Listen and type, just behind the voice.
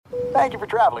Thank you for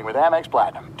traveling with Amex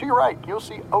Platinum. To your right, you'll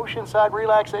see oceanside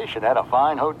relaxation at a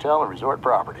fine hotel and resort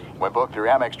property. When booked through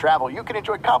Amex Travel, you can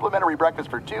enjoy complimentary breakfast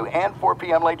for 2 and 4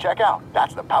 p.m. late checkout.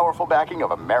 That's the powerful backing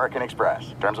of American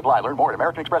Express. Terms apply. Learn more at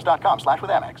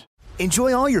americanexpress.com/withAmex.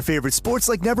 Enjoy all your favorite sports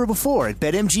like never before at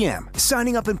BetMGM.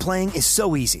 Signing up and playing is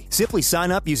so easy. Simply sign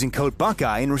up using code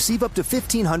Buckeye and receive up to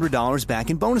 $1,500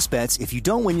 back in bonus bets if you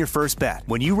don't win your first bet.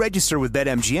 When you register with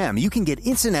BetMGM, you can get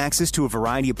instant access to a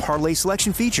variety of parlay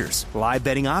selection features, live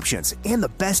betting options, and the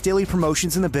best daily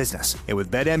promotions in the business. And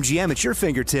with BetMGM at your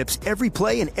fingertips, every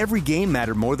play and every game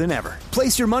matter more than ever.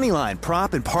 Place your moneyline,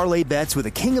 prop, and parlay bets with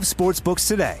the king of sportsbooks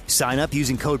today. Sign up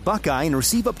using code Buckeye and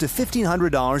receive up to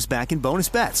 $1,500 back in bonus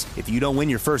bets if you don't win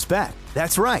your first bet.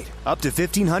 That's right, up to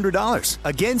 $1,500.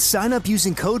 Again, sign up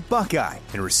using code Buckeye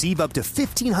and receive up to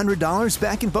 $1,500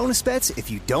 back in bonus bets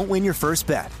if you don't win your first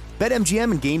bet.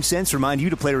 BetMGM and GameSense remind you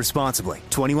to play responsibly.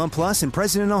 21 plus and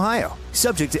present in Ohio.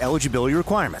 Subject to eligibility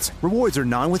requirements. Rewards are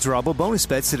non-withdrawable bonus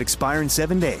bets that expire in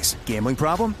 7 days. Gambling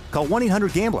problem? Call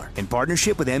 1-800-GAMBLER in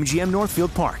partnership with MGM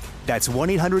Northfield Park. That's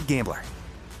 1-800-GAMBLER.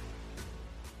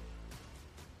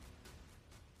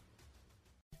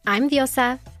 I'm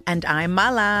Diosa. And I'm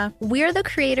Mala. We're the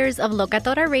creators of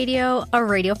Locatora Radio, a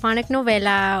radiophonic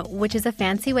novela, which is a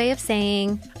fancy way of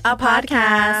saying a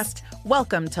podcast.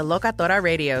 Welcome to Locatora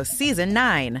Radio Season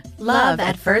 9. Love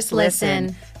at First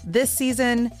Listen. This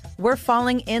season, we're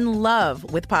falling in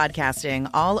love with podcasting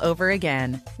all over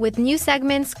again. With new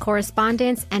segments,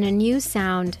 correspondence, and a new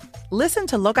sound. Listen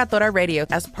to Locatora Radio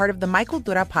as part of the My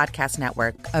Cultura Podcast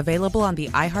Network. Available on the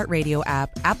iHeartRadio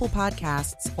app, Apple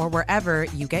Podcasts, or wherever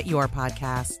you get your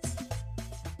podcasts.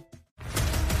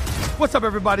 What's up,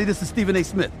 everybody? This is Stephen A.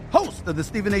 Smith, host of the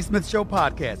Stephen A. Smith Show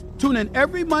podcast. Tune in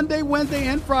every Monday, Wednesday,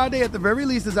 and Friday at the very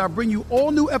least as I bring you all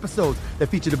new episodes that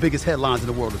feature the biggest headlines in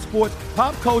the world of sports,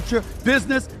 pop culture,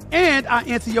 business, and I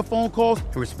answer your phone calls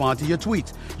and respond to your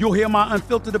tweets. You'll hear my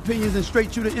unfiltered opinions and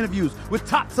straight-shooter interviews with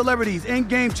top celebrities and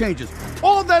game changers.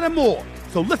 All that and more.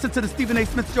 So listen to the Stephen A.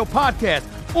 Smith Show podcast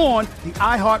on the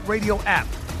iHeartRadio app,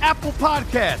 Apple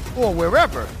Podcasts, or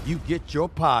wherever you get your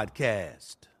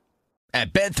podcast.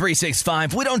 At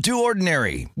Bet365, we don't do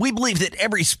ordinary. We believe that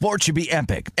every sport should be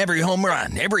epic. Every home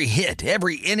run, every hit,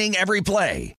 every inning, every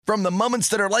play. From the moments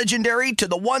that are legendary to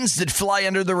the ones that fly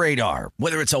under the radar.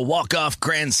 Whether it's a walk-off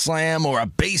grand slam or a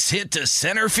base hit to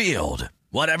center field.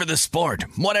 Whatever the sport,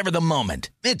 whatever the moment.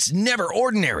 It's never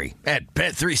ordinary at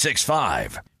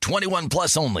Bet365. 21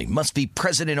 plus only. Must be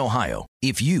present in Ohio.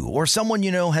 If you or someone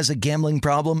you know has a gambling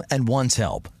problem and wants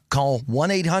help, call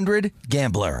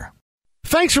 1-800-GAMBLER.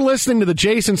 Thanks for listening to the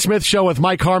Jason Smith Show with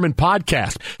Mike Harmon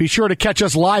podcast. Be sure to catch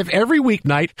us live every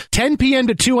weeknight, 10 p.m.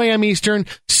 to 2 a.m. Eastern,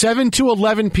 7 to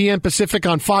 11 p.m. Pacific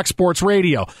on Fox Sports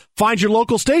Radio. Find your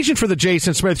local station for the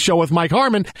Jason Smith Show with Mike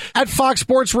Harmon at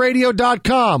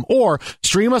foxsportsradio.com or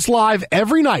stream us live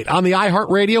every night on the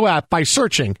iHeartRadio app by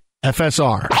searching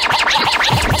FSR.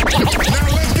 Now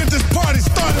let's get this party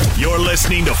started. You're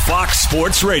listening to Fox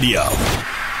Sports Radio.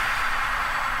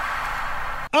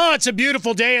 Oh, it's a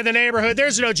beautiful day in the neighborhood.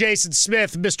 There's no Jason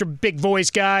Smith, Mr. Big Voice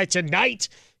Guy. Tonight,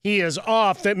 he is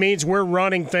off. That means we're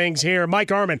running things here.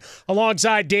 Mike Harmon,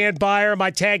 alongside Dan Beyer, my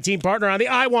tag team partner on the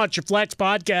I Want Your Flex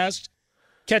podcast.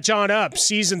 Catch on up.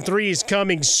 Season 3 is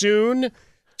coming soon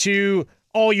to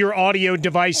all your audio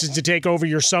devices to take over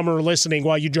your summer listening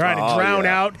while you try to drown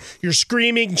out your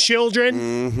screaming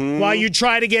children, while you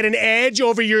try to get an edge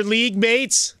over your league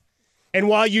mates. And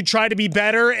while you try to be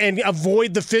better and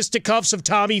avoid the fisticuffs of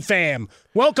Tommy Pham.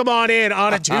 Welcome on in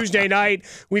on a Tuesday night.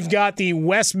 We've got the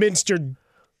Westminster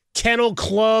Kennel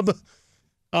Club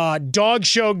dog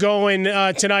show going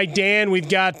tonight, Dan. We've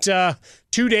got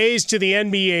 2 days to the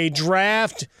NBA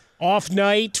draft. Off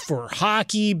night for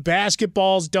hockey,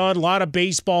 basketball's done, a lot of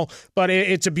baseball, but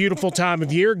it's a beautiful time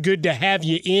of year. Good to have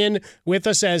you in with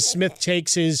us as Smith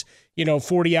takes his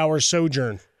 40-hour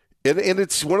sojourn. And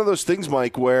it's one of those things,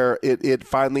 Mike, where it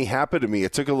finally happened to me.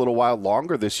 It took a little while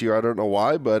longer this year. I don't know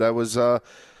why, but I was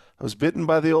bitten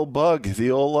by the old bug, the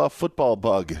old football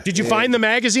bug. Did you find the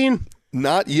magazine?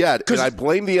 Not yet, and I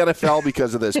blame the NFL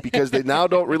because of this, because they now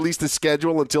don't release the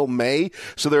schedule until May,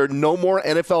 so there are no more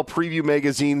NFL preview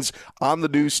magazines on the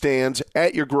newsstands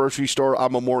at your grocery store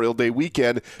on Memorial Day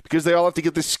weekend because they all have to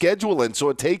get the schedule in, so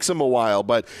it takes them a while.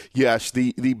 But yes,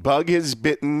 the bug has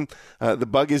bitten. The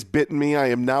bug has bitten me. I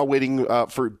am now waiting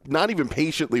for, not even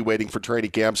patiently waiting for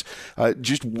training camps,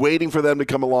 just waiting for them to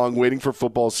come along, waiting for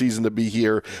football season to be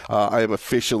here. I am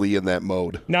officially in that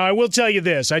mode. Now, I will tell you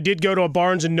this. I did go to a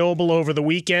Barnes & Noble over the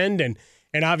weekend, and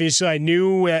And obviously I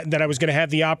knew that I was going to have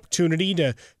the opportunity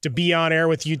to be on air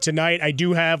with you tonight. I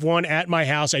do have one at my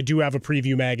house. I do have a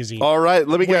preview magazine. All right,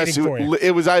 let me guess.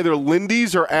 It was either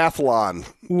Lindy's or Athlon.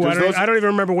 Ooh, I don't even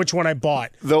remember which one I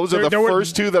bought. Those are the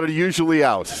first two that are usually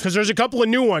out. Because there's a couple of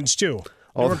new ones, too.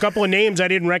 There were a couple of names I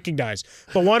didn't recognize.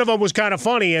 But one of them was kind of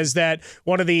funny, is that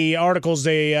one of the articles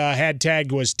they had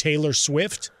tagged was Taylor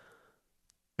Swift,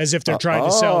 as if they're trying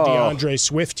to sell DeAndre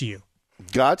Swift to you.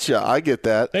 Gotcha. I get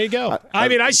that. There you go.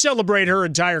 I celebrate her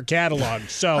entire catalog.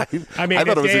 So, I thought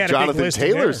it was a Jonathan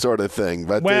Taylor sort of thing.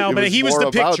 But but he was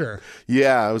the picture.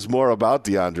 Yeah, it was more about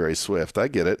DeAndre Swift. I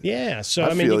get it. Yeah,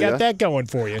 so, you got that going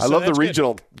for you. I love the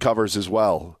regional covers as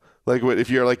well. Like if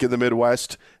you're like in the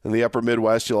Midwest, in the upper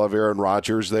Midwest, you'll have Aaron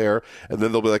Rodgers there, and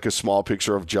then there'll be like a small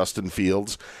picture of Justin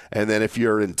Fields. And then if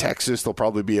you're in Texas, there'll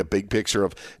probably be a big picture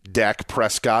of Dak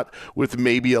Prescott with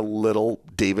maybe a little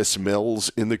Davis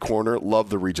Mills in the corner. Love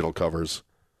the regional covers.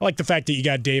 I like the fact that you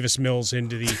got Davis Mills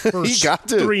into the first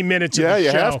 3 minutes of the show.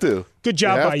 Yeah, you have to. Good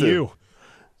job by you.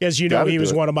 As you know, he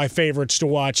was one of my favorites to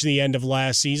watch the end of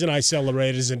last season. I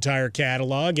celebrated his entire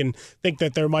catalog and think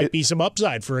that there might be some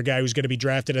upside for a guy who's going to be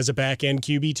drafted as a back-end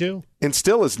QB, too. And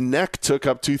still, his neck took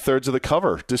up 2/3 of the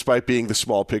cover, despite being the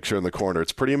small picture in the corner.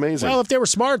 It's pretty amazing. Well, if they were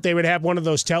smart, they would have one of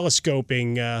those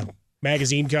telescoping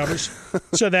magazine covers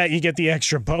so that you get the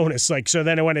extra bonus. So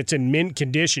then when it's in mint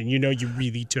condition, you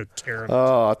really took care of it.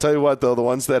 Oh, I'll tell you what, though, the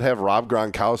ones that have Rob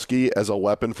Gronkowski as a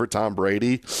weapon for Tom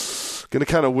Brady, going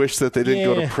to kind of wish that they didn't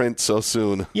go to print so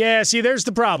soon. Yeah, see, there's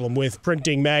the problem with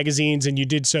printing magazines, and you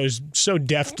did so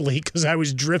deftly because I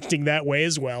was drifting that way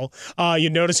as well.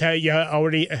 You notice how you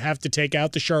already have to take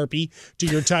out the Sharpie to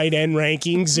your tight end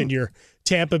rankings and your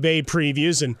Tampa Bay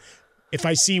previews, and if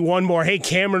I see one more, hey,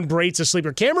 Cameron Brate's a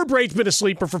sleeper. Cameron Brate's been a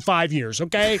sleeper for 5 years,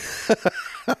 okay?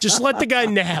 Just let the guy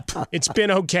nap. It's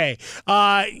been okay.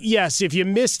 Yes, if you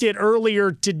missed it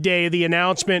earlier today, the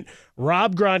announcement,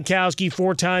 Rob Gronkowski,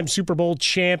 4-time Super Bowl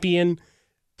champion,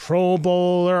 Pro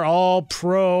Bowler,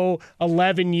 All-Pro,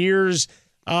 11 years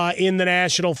in the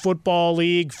National Football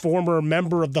League, former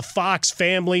member of the Fox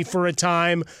family for a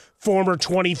time, former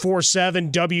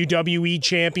 24/7 WWE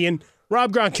champion.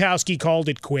 Rob Gronkowski called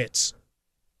it quits.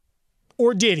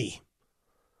 Or did he?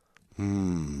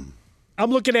 I'm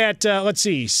looking at,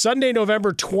 Sunday,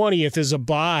 November 20th is a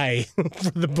bye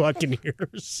for the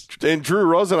Buccaneers. And Drew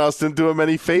Rosenhaus didn't do him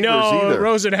any favors either. No,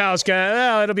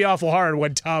 Rosenhaus, it'll be awful hard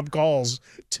when Tom calls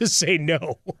to say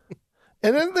no.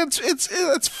 And then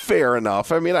that's fair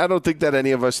enough. I mean, I don't think that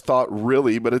any of us thought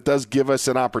really, but it does give us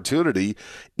an opportunity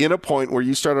in a point where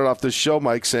you started off this show,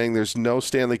 Mike, saying there's no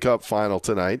Stanley Cup final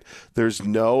tonight. There's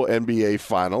no NBA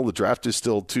final. The draft is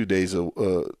still 2 days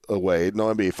away.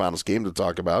 No NBA finals game to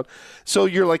talk about. So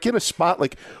you're like in a spot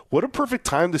like, what a perfect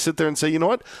time to sit there and say, you know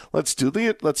what? Let's do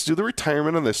the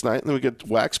retirement on this night, and then we get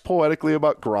wax poetically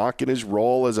about Gronk and his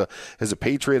role as a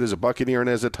Patriot, as a Buccaneer, and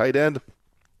as a tight end,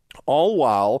 all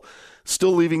while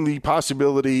still leaving the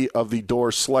possibility of the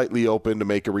door slightly open to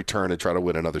make a return and try to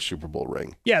win another Super Bowl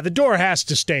ring. Yeah, the door has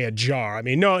to stay ajar. I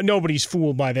mean, nobody's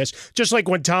fooled by this. Just like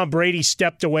when Tom Brady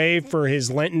stepped away for his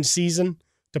Lenten season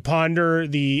to ponder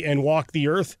and walk the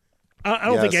earth. I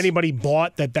don't think anybody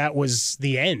bought that was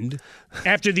the end.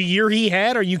 After the year he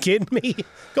had, are you kidding me?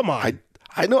 Come on.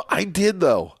 I know I did,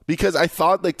 though, because I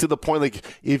thought, to the point,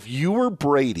 if you were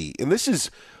Brady, and this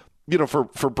is,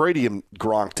 for Brady and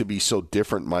Gronk to be so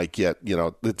different, Mike, yet,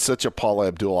 it's such a Paula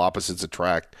Abdul opposites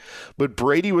attract. But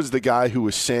Brady was the guy who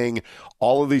was saying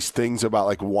all of these things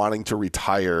about, wanting to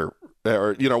retire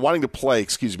or, wanting to play,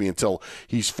 until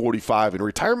he's 45. And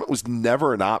retirement was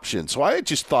never an option. So I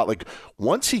just thought,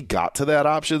 once he got to that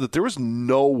option, that there was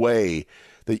no way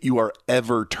that you are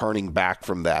ever turning back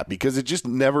from that, because it just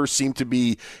never seemed to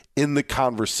be in the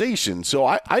conversation. So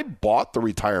I bought the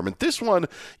retirement. This one,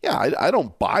 I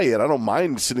don't buy it. I don't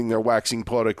mind sitting there waxing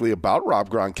poetically about Rob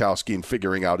Gronkowski and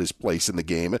figuring out his place in the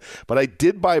game. But I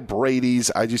did buy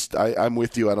Brady's. I'm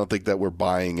with you. I don't think that we're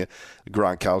buying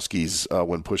Gronkowski's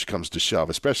when push comes to shove,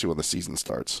 especially when the season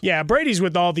starts. Yeah, Brady's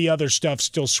with all the other stuff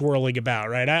still swirling about,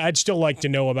 right? I'd still like to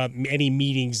know about any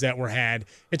meetings that were had.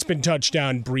 It's been touched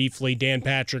on briefly. Dan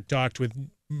Patrick talked with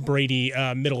Brady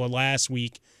middle of last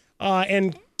week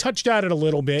and touched on it a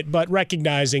little bit, but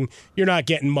recognizing you're not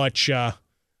getting much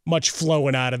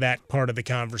flowing out of that part of the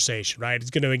conversation, right?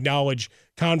 It's going to acknowledge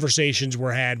conversations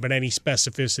were had, but any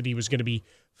specificity was going to be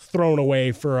thrown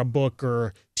away for a book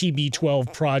or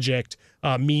TB12 project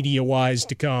media-wise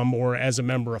to come, or as a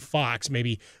member of Fox.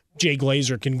 Maybe Jay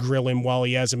Glazer can grill him while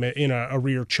he has him in a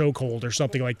rear chokehold or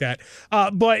something like that.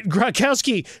 But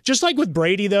Gronkowski, just like with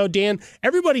Brady, though, Dan,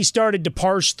 everybody started to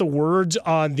parse the words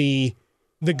on the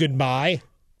goodbye.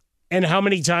 and how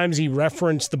many times he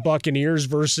referenced the Buccaneers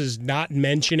versus not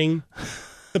mentioning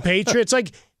the Patriots.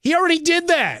 Like, he already did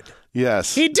that.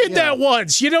 Yes. He did that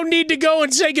once. You don't need to go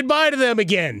and say goodbye to them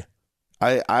again.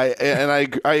 I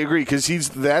agree, because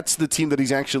that's the team that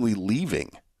he's actually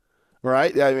leaving.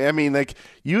 Right? I mean, like,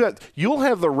 you'll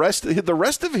have the rest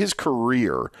of his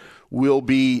career will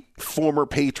be former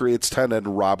Patriots tight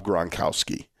end Rob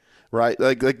Gronkowski. Right?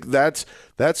 Like that's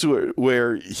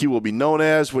where he will be known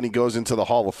as when he goes into the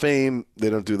Hall of Fame. They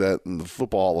don't do that in the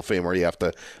Football Hall of Fame where you have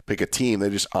to pick a team. They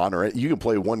just honor it. You can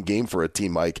play one game for a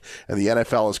team, Mike, and the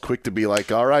NFL is quick to be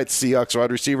like, all right, Seahawks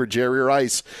wide receiver Jerry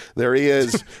Rice, there he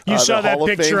is. You saw that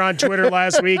picture on Twitter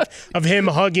last week of him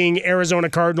hugging Arizona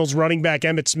Cardinals running back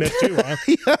Emmitt Smith too, huh?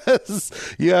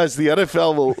 Yes, the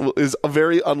NFL is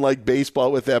very unlike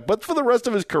baseball with that. But for the rest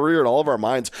of his career, in all of our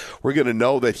minds, we're going to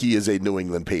know that he is a New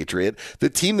England Patriot. The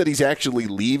team that he's actually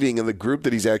leaving and the group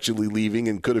that he's actually leaving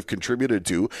and could have contributed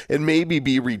to and maybe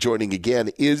be rejoining again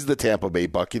is the Tampa Bay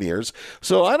Buccaneers.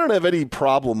 So I don't have any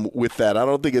problem with that. I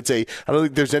don't think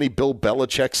there's any Bill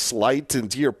Belichick slight.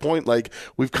 And to your point, like,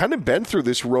 we've kind of been through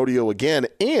this rodeo again.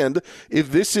 And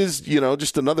if this is,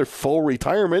 just another full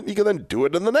retirement, he can then do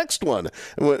it in the next one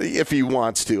if he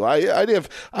wants to.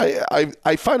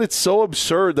 I find it so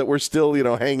absurd that we're still,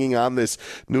 hanging on this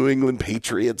New England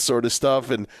Patriots sort of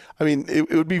stuff. And I mean, it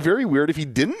would be very weird if he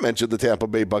didn't mention the Tampa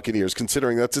Bay Buccaneers,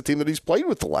 considering that's a team that he's played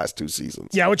with the last 2 seasons.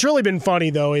 Yeah, what's really been funny,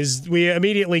 though, is we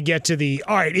immediately get to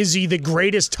all right, is he the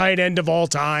greatest tight end of all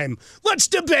time? Let's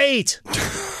debate.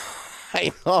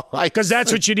 I know. Because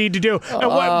that's what you need to do.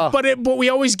 But we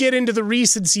always get into the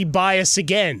recency bias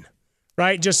again,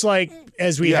 right? Just like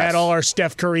as we had all our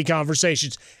Steph Curry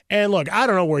conversations. And look, I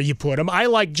don't know where you put him. I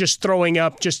like just throwing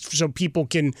up just so people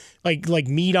can, like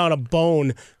meat on a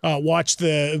bone, watch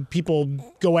the people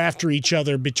go after each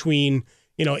other between,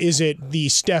 is it the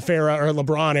Steph era or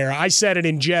LeBron era? I said it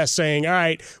in jest saying, all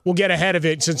right, we'll get ahead of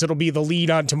it since it'll be the lead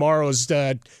on tomorrow's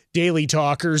Daily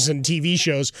Talkers and TV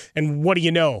shows. And what do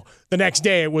you know? The next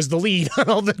day it was the lead on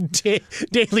all the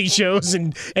daily shows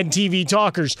and TV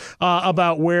talkers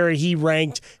about where he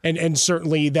ranked and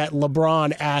certainly that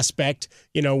LeBron aspect,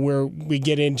 where we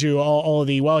get into all of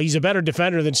he's a better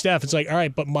defender than Steph. It's like, all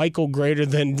right, but Michael greater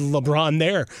than LeBron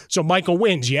there. So Michael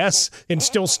wins, yes, and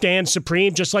still stands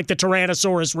supreme, just like the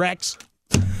Tyrannosaurus Rex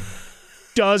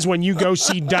does when you go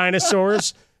see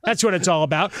dinosaurs. That's what it's all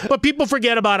about. But people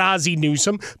forget about Ozzie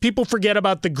Newsome. People forget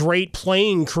about the great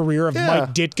playing career of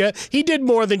Mike Ditka. He did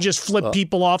more than just flip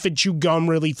people off and chew gum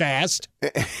really fast.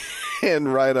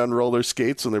 And ride on roller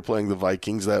skates when they're playing the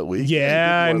Vikings that week.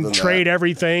 Yeah, and trade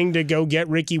everything to go get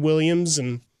Ricky Williams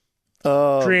and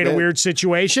create a weird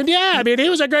situation. Yeah, I mean, he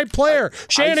was a great player.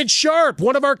 Shannon Sharpe,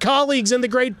 one of our colleagues in the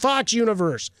great Fox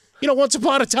universe. Once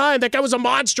upon a time, that guy was a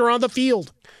monster on the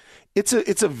field.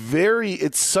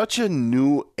 It's such a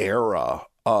new era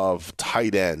of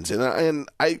tight ends.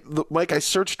 Mike, I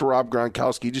searched Rob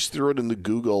Gronkowski, just threw it into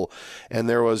Google, and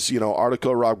there was,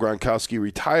 article Rob Gronkowski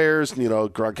retires,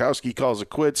 Gronkowski calls it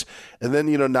quits. And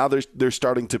then, now they're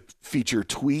starting to feature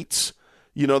tweets,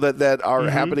 that are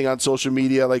happening on social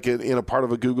media, like in a part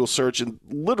of a Google search. And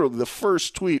literally the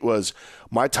first tweet was,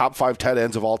 my top 5 tight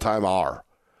ends of all time are.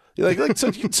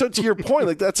 So to your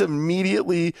point, that's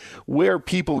immediately where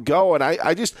people go. And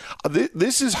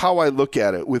this is how I look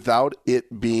at it without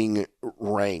it being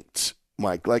ranked,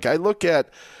 Mike. I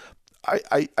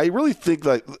really think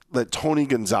that Tony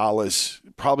Gonzalez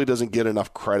probably doesn't get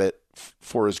enough credit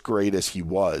for as great as he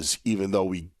was, even though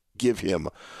we give him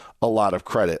a lot of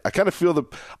credit. I kind of feel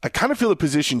the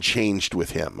position changed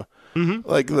with him.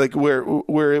 Mm-hmm.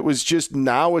 Where it was just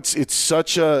now it's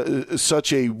such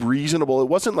a reasonable. It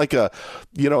wasn't like an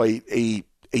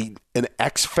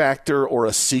X factor or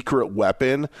a secret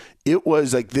weapon. It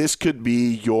was like, this could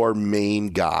be your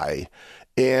main guy.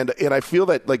 And I feel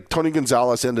that Tony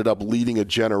Gonzalez ended up leading a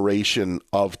generation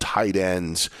of tight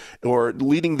ends, or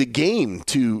leading the game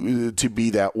to be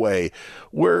that way,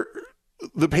 where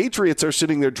the Patriots are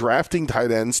sitting there drafting tight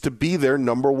ends to be their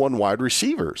number 1 wide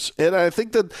receivers. And I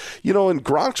think that, and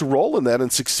Gronk's role in that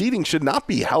and succeeding should not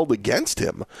be held against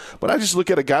him. But I just look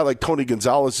at a guy like Tony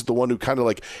Gonzalez as the one who kind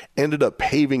of ended up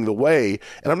paving the way.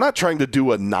 And I'm not trying to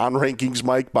do a non-rankings,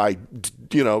 Mike, by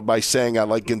saying I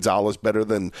like Gonzalez better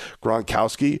than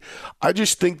Gronkowski. I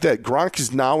just think that Gronk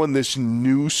is now in this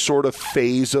new sort of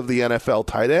phase of the NFL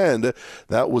tight end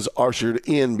that was ushered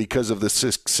in because of the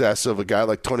success of a guy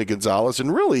like Tony Gonzalez,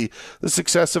 and really the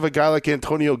success of a guy like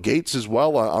Antonio Gates as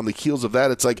well on the heels of that.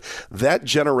 It's like that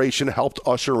generation helped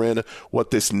usher in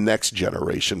what this next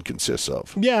generation consists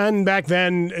of. Yeah, and back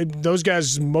then, those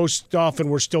guys most often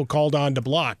were still called on to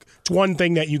block. It's one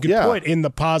thing that you could put in the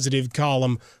positive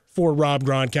column for Rob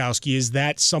Gronkowski. Is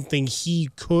that something he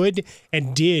could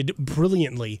and did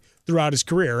brilliantly throughout his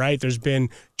career, right? There's been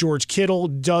George Kittle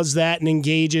does that and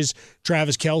engages,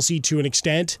 Travis Kelce to an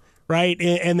extent, right?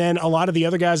 And then a lot of the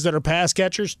other guys that are pass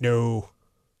catchers, no,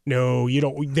 you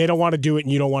don't. They don't want to do it,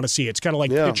 and you don't want to see it. It's kind of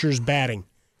like pitchers batting,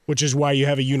 which is why you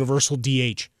have a universal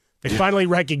DH. They finally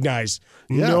recognized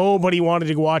nobody wanted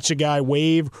to watch a guy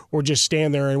wave or just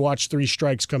stand there and watch 3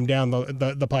 strikes come down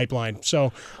the pipeline.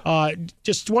 So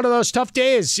just one of those tough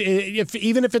days.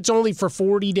 Even if it's only for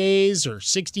 40 days or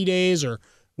 60 days or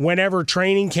whenever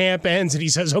training camp ends and he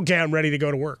says, okay, I'm ready to go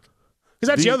to work. Because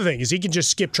that's the other thing, is he can just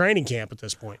skip training camp at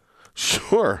this point.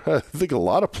 Sure. I think a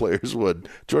lot of players would.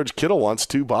 George Kittle wants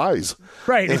 2 buys.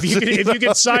 Right. If you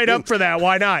could sign up for that,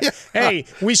 why not? Yeah. Hey,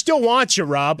 we still want you,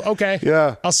 Rob. Okay.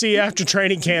 Yeah. I'll see you after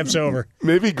training camp's over.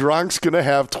 Maybe Gronk's going to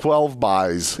have 12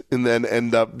 buys and then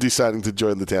end up deciding to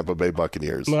join the Tampa Bay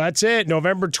Buccaneers. Well, that's it.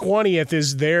 November 20th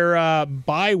is their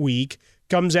bye week.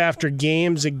 Comes after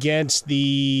games against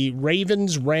the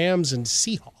Ravens, Rams, and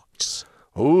Seahawks.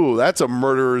 Ooh, that's a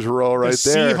murderer's row right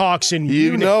there. Seahawks in You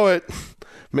Munich. know it.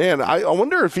 Man, I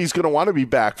wonder if he's going to want to be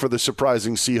back for the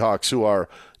surprising Seahawks, who are,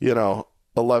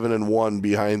 11-1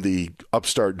 behind the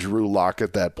upstart Drew Lock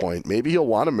at that point. Maybe he'll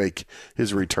want to make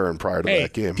his return prior to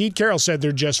that game. Pete Carroll said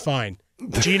they're just fine.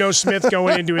 Geno Smith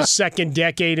going into his second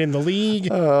decade in the league.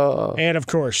 And, of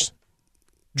course,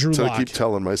 Drew Lock. I keep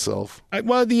telling myself.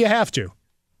 Well, you have to,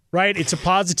 right? It's a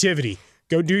positivity.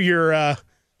 Go do your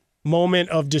moment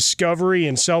of discovery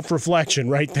and self-reflection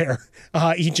right there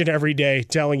each and every day,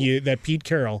 telling you that Pete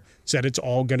Carroll said it's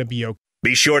all going to be okay.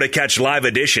 Be sure to catch live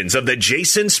editions of The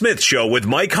Jason Smith Show with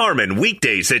Mike Harmon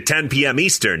weekdays at 10 p.m.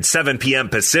 Eastern, 7 p.m.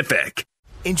 Pacific.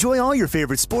 Enjoy all your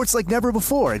favorite sports like never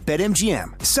before at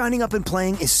BetMGM. Signing up and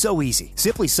playing is so easy.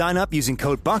 Simply sign up using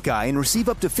code Buckeye and receive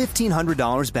up to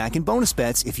 $1,500 back in bonus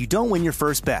bets if you don't win your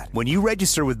first bet. When you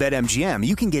register with BetMGM,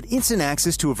 you can get instant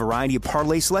access to a variety of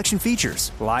parlay selection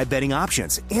features, live betting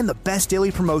options, and the best daily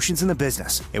promotions in the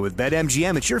business. And with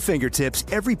BetMGM at your fingertips,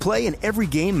 every play and every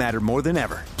game matter more than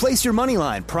ever. Place your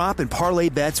moneyline, prop, and parlay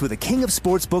bets with the king of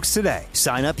sportsbooks today.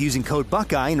 Sign up using code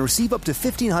Buckeye and receive up to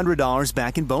 $1,500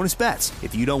 back in bonus bets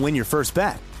if you don't win your first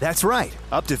bet. That's right,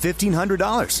 up to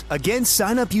 $1,500. Again,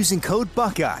 sign up using code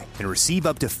Buckeye and receive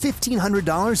up to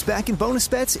 $1,500 back in bonus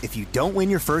bets if you don't win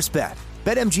your first bet.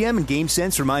 BetMGM and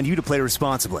GameSense remind you to play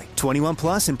responsibly. 21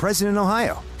 plus and present in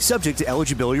Ohio. Subject to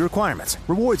eligibility requirements.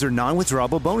 Rewards are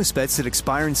non-withdrawable bonus bets that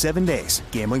expire in 7 days.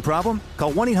 Gambling problem?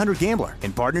 Call 1-800-GAMBLER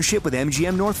in partnership with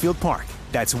MGM Northfield Park.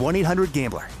 That's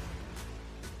 1-800-GAMBLER.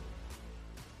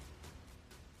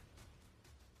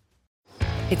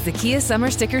 It's the Kia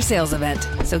Summer Sticker Sales Event,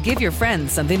 so give your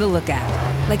friends something to look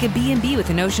at. Like a B&B with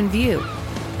an ocean view,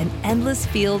 an endless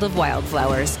field of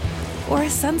wildflowers, or a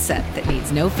sunset that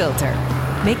needs no filter.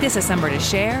 Make this a summer to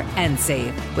share and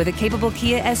save with a capable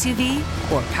Kia SUV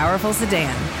or powerful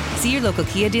sedan. See your local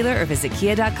Kia dealer or visit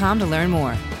kia.com to learn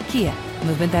more. Kia,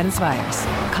 movement that inspires.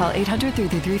 Call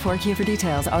 800-3334-KIA for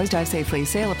details. Always drive safely.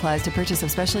 Sale applies to purchase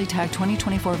of specially tagged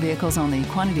 2024 vehicles only.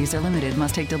 Quantities are limited.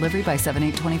 Must take delivery by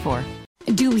 7/8/24.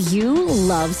 Do you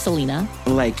love Selena?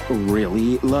 Like,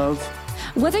 really love?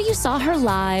 Whether you saw her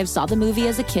live, saw the movie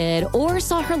as a kid, or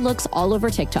saw her looks all over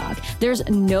TikTok, there's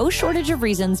no shortage of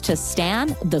reasons to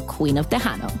stan the Queen of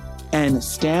Tejano. And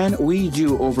Stan, we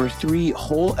do over 3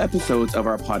 whole episodes of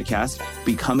our podcast,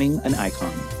 Becoming an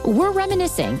Icon. We're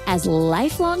reminiscing as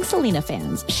lifelong Selena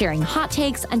fans, sharing hot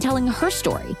takes and telling her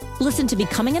story. Listen to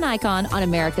Becoming an Icon on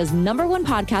America's #1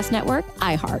 podcast network,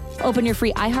 iHeart. Open your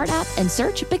free iHeart app and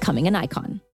search Becoming an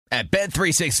Icon. At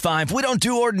Bet365, we don't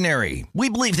do ordinary. We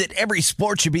believe that every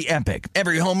sport should be epic.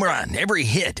 Every home run, every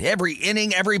hit, every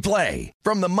inning, every play.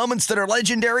 From the moments that are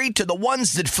legendary to the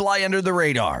ones that fly under the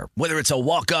radar. Whether it's a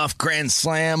walk-off grand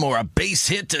slam or a base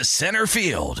hit to center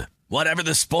field. Whatever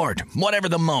the sport, whatever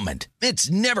the moment.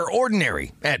 It's never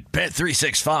ordinary at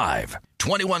Bet365.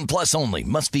 21 plus only.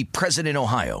 Must be present in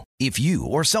Ohio. If you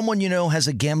or someone you know has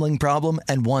a gambling problem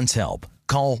and wants help,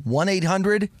 call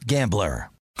 1-800-GAMBLER.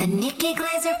 The Nikki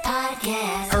Glaser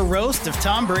Podcast. Her roast of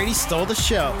Tom Brady stole the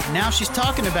show. Now she's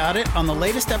talking about it on the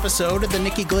latest episode of the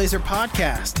Nikki Glaser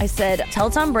Podcast. I said, tell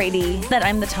Tom Brady that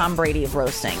I'm the Tom Brady of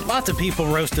roasting. Lots of people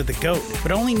roasted the GOAT,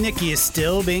 but only Nikki is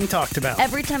still being talked about.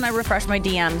 Every time I refresh my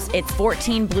DMs, it's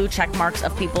 14 blue check marks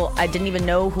of people I didn't even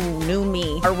know who knew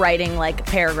me are writing like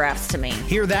paragraphs to me.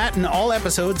 Hear that in all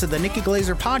episodes of the Nikki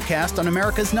Glaser Podcast on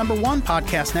America's #1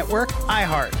 podcast network,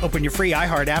 iHeart. Open your free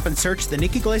iHeart app and search the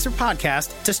Nikki Glaser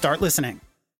Podcast to start listening.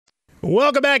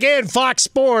 Welcome back in Fox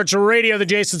Sports Radio, the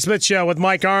Jason Smith Show with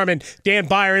Mike Harmon, Dan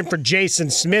Beyer in for Jason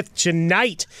Smith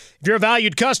tonight. If you're a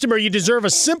valued customer, you deserve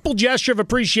a simple gesture of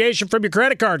appreciation from your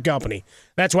credit card company.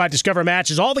 That's why Discover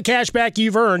matches all the cash back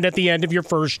you've earned at the end of your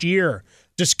first year.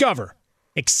 Discover.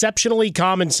 Exceptionally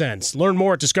common sense. Learn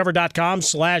more at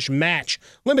discover.com/match.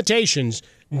 Limitations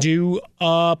do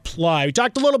apply. We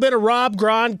talked a little bit of Rob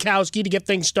Gronkowski to get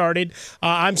things started.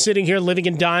 I'm sitting here living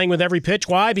and dying with every pitch.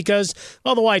 Why? Because,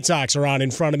 well, the White Sox are on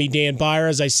in front of me, Dan Beyer,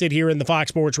 as I sit here in the Fox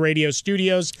Sports Radio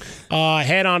studios,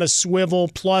 head on a swivel,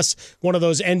 plus one of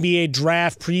those NBA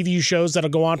draft preview shows that'll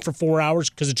go on for 4 hours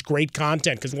because it's great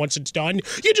content, because once it's done,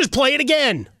 you just play it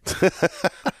again.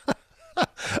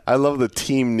 I love the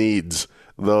team needs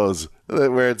those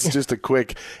where it's just a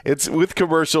quick. It's with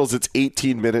commercials. It's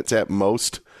 18 minutes at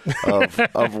most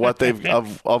of what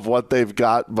they've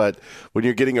got. But when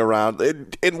you're getting around,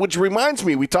 and which reminds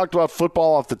me, we talked about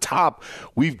football off the top.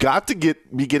 We've got to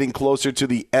be getting closer to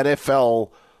the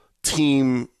NFL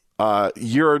team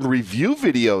year in review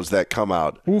videos that come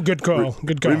out. Ooh, good call.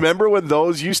 Good call. Remember when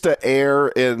those used to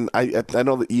air? And I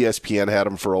know that ESPN had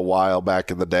them for a while back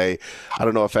in the day. I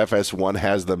don't know if FS1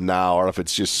 has them now or if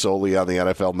it's just solely on the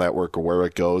NFL Network or where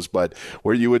it goes. But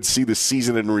where you would see the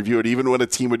season in review, and even when a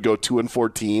team would go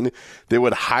 2-14, they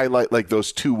would highlight like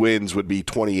those 2 wins would be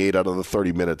 28 out of the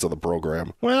 30 minutes of the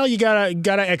program. Well, you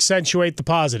gotta accentuate the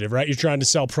positive, right? You're trying to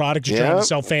sell products. You're trying to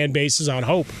sell fan bases on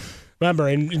hope. Remember,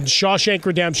 in Shawshank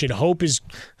Redemption, hope is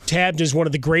tabbed as one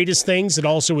of the greatest things. It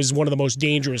also is one of the most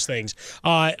dangerous things.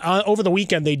 Over the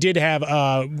weekend, they did have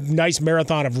a nice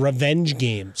marathon of revenge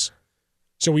games.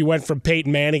 So we went from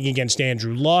Peyton Manning against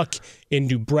Andrew Luck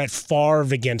into Brett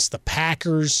Favre against the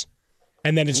Packers.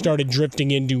 And then it started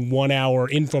drifting into 1-hour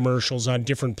infomercials on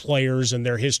different players and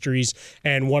their histories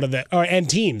and and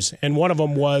teams. And one of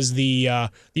them was the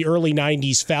early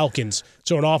 90s Falcons.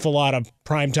 So an awful lot of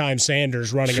primetime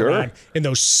Sanders running around in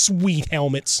those sweet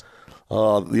helmets. The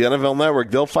NFL Network,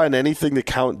 they'll find anything to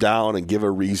count down and give a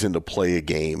reason to play a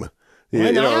game.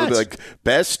 Why not? Like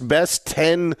best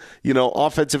 10,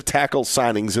 offensive tackle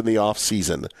signings in the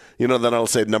offseason. Then I'll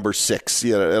say number 6.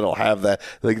 It'll have that.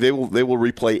 Like they will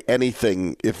replay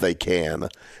anything if they can.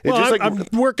 I'm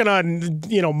working on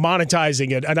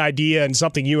monetizing an idea and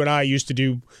something you and I used to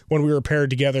do when we were paired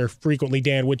together frequently,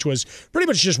 Dan, which was pretty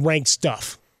much just ranked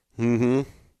stuff. Mm-hmm.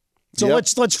 So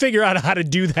let's figure out how to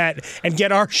do that and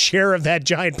get our share of that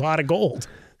giant pot of gold.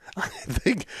 I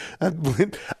think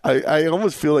I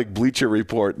almost feel like Bleacher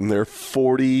Report and their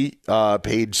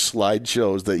 40-page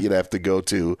slideshows that you'd have to go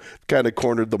to kind of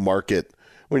cornered the market.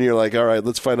 When you're like, all right,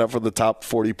 let's find out for the top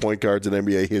 40 point guards in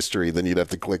NBA history, then you'd have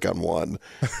to click on one,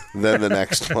 then the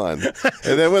next one,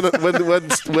 and then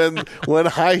when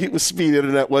high speed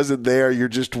internet wasn't there, you're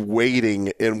just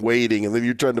waiting, and then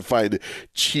you're trying to find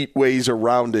cheat ways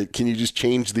around it. Can you just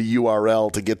change the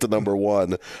URL to get to number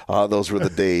 1? Those were the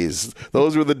days.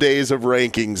 Those were the days of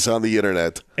rankings on the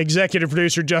internet. Executive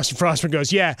producer Justin Frostman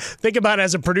goes, yeah, think about it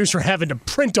as a producer having to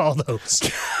print all those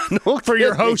for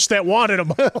your host that wanted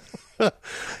them all.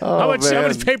 How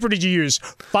much paper did you use?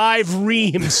 5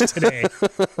 reams today.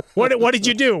 What did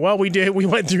you do? Well, we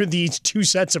went through these 2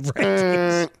 sets of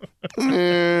rankings.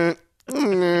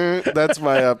 That's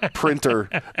my printer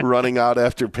running out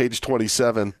after page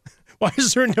 27. Why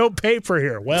is there no paper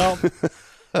here? Well,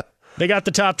 they got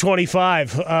the top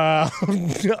 25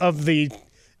 of the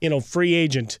free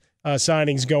agent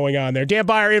signings going on there. Dan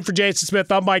Beyer in for Jason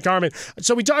Smith. I'm Mike Harmon.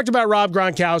 So we talked about Rob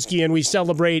Gronkowski, and we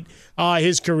celebrate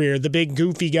his career, the big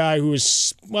goofy guy who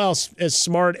is, well, as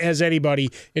smart as anybody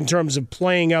in terms of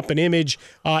playing up an image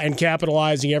and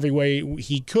capitalizing every way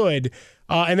he could.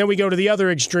 And then we go to the other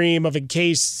extreme of a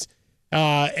case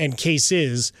and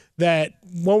cases that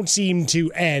won't seem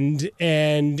to end,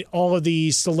 and all of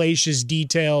the salacious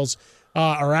details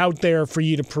are out there for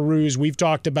you to peruse. We've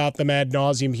talked about them ad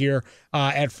nauseum here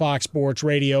at Fox Sports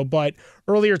Radio. But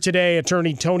earlier today,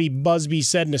 attorney Tony Busby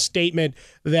said in a statement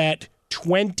that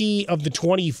 20 of the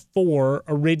 24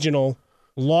 original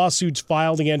lawsuits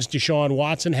filed against Deshaun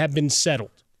Watson have been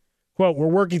settled. Quote, we're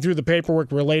working through the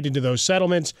paperwork related to those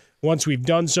settlements. Once we've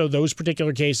done so, those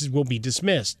particular cases will be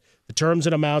dismissed. The terms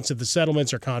and amounts of the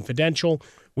settlements are confidential.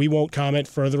 We won't comment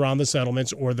further on the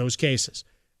settlements or those cases.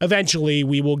 Eventually,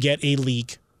 we will get a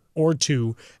leak or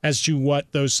two as to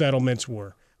what those settlements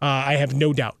were. I have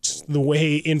no doubts the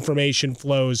way information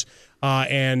flows,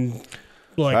 and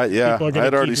look, I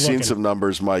had already seen some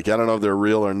numbers, Mike. I don't know if they're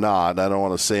real or not. I don't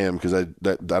want to say them because I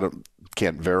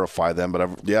can't verify them, but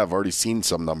I've already seen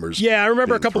some numbers. Yeah, I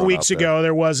remember a couple of weeks ago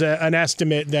there was an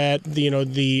estimate that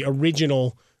the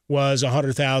original was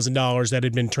 $100,000 that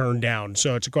had been turned down.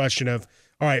 So it's a question of,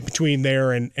 all right, between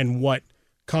there and what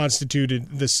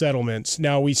constituted the settlements.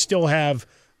 Now, we still have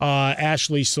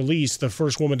Ashley Solis, the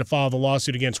first woman to file the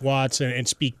lawsuit against Watson and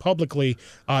speak publicly.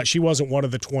 She wasn't one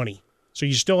of the 20. So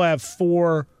you still have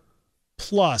 4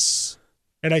 plus.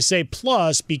 And I say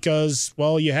plus because,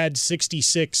 well, you had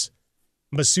 66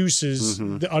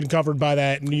 masseuses uncovered by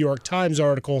that New York Times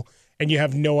article, and you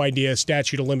have no idea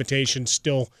statute of limitations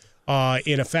still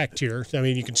in effect here. I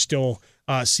mean, you can still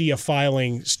see a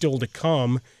filing still to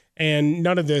come, and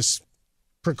none of this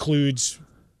precludes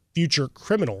future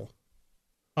criminal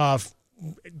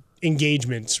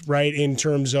engagements, right, in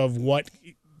terms of what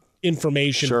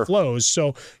information flows.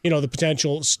 So, the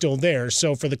potential is still there.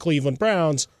 So for the Cleveland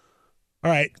Browns, all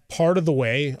right, part of the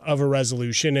way of a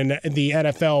resolution, and the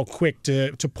NFL quick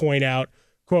to point out,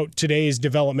 quote, today's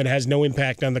development has no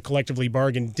impact on the collectively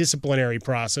bargained disciplinary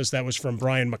process. That was from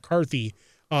Brian McCarthy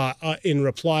in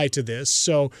reply to this.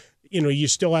 So, you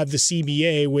still have the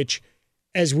CBA, which,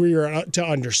 as we are to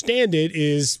understand it,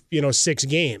 is, 6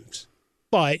 games.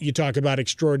 But you talk about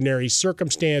extraordinary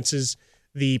circumstances,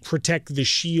 the protect the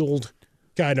shield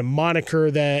kind of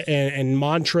moniker that and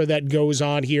mantra that goes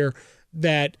on here,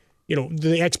 that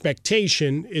the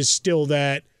expectation is still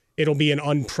that it'll be an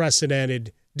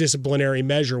unprecedented disciplinary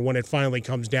measure when it finally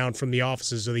comes down from the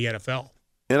offices of the NFL.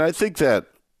 And I think that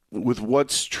with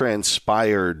what's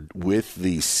transpired with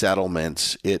these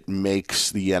settlements, it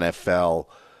makes the NFL,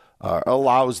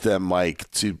 allows them, Mike,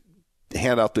 to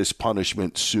hand out this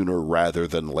punishment sooner rather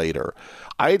than later.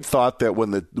 I had thought that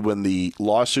when the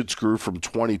lawsuits grew from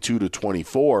 22 to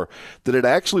 24, that it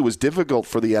actually was difficult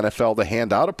for the NFL to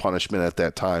hand out a punishment at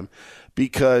that time,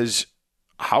 because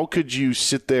how could you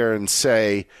sit there and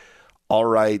say, all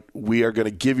right, we are going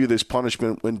to give you this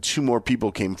punishment when 2 more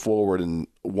people came forward and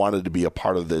wanted to be a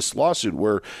part of this lawsuit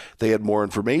where they had more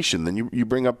information? Then you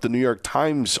bring up the New York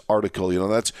Times article,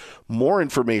 that's more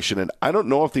information. And I don't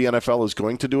know if the NFL is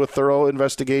going to do a thorough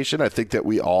investigation. I think that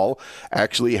we all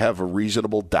actually have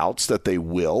reasonable doubts that they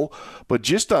will. But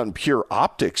just on pure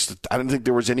optics, I don't think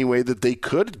there was any way that they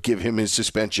could give him his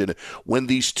suspension when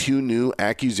these 2 new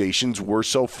accusations were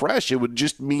so fresh. It would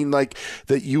just mean like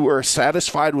that you are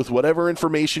satisfied with whatever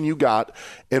information you got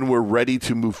and were ready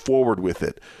to move forward with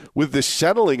it. With the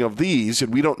settling of these,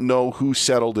 and we don't know who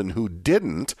settled and who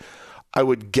didn't, I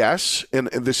would guess, and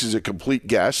this is a complete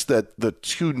guess, that the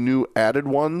 2 new added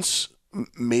ones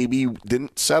maybe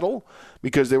didn't settle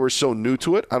because they were so new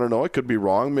to it. I don't know. I could be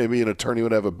wrong. Maybe an attorney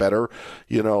would have a better,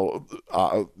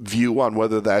 view on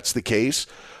whether that's the case.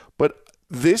 But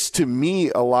this, to me,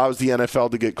 allows the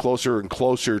NFL to get closer and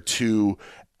closer to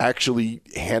actually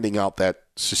handing out that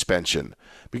suspension.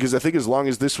 Because I think as long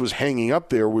as this was hanging up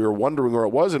there, we were wondering where it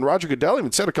was. And Roger Goodell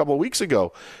even said a couple of weeks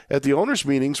ago at the owners'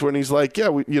 meetings when he's like,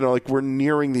 we're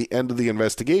nearing the end of the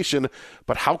investigation,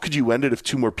 but how could you end it if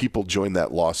 2 more people joined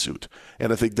that lawsuit?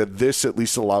 And I think that this at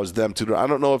least allows them to do. I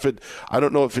don't know if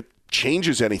it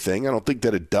changes anything. I don't think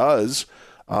that it does.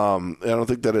 I don't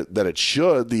think that it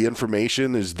should. The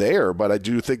information is there, but I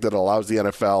do think that it allows the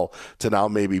NFL to now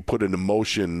maybe put into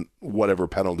motion whatever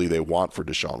penalty they want for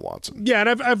Deshaun Watson. Yeah,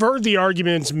 and I've heard the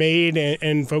arguments made,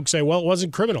 and folks say, well, it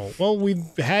wasn't criminal. Well,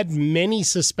 we've had many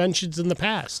suspensions in the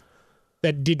past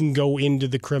that didn't go into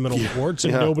the criminal courts,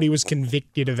 and nobody was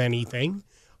convicted of anything.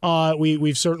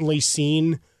 We've certainly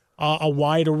seen a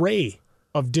wide array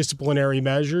of disciplinary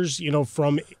measures,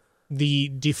 from the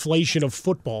deflation of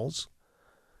footballs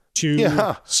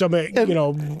to some,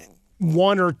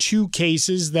 1 or 2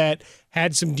 cases that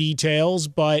had some details,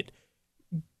 but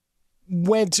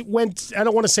went. I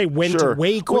don't want to say went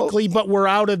way quickly, but we're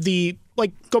out of the,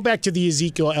 go back to the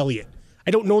Ezekiel Elliott.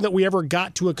 I don't know that we ever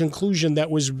got to a conclusion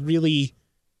that was really,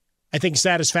 I think,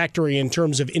 satisfactory in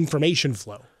terms of information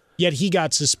flow. Yet he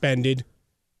got suspended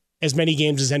as many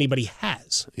games as anybody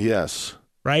has. Yes.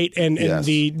 Right? And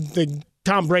the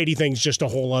Tom Brady thing's just a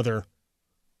whole other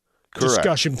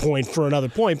discussion point for another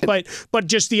point, but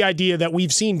just the idea that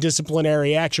we've seen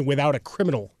disciplinary action without a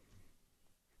criminal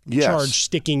charge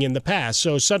sticking in the past.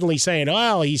 So suddenly saying,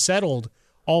 "Oh, he settled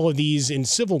all of these in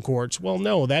civil courts." Well,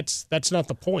 no, that's not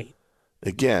the point.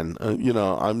 Again,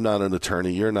 I'm not an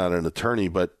attorney. You're not an attorney,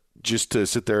 but just to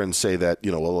sit there and say that,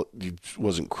 it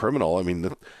wasn't criminal. I mean,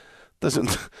 that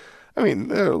doesn't. I mean,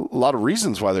 there are a lot of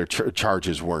reasons why their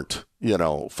charges weren't,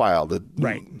 filed.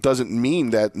 It doesn't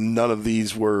mean that none of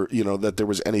these were, that there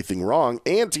was anything wrong.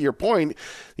 And to your point,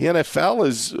 the NFL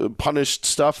has punished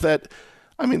stuff that,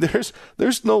 I mean,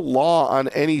 there's no law on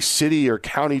any city or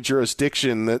county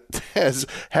jurisdiction that has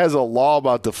a law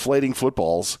about deflating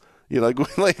footballs.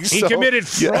 He committed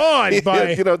fraud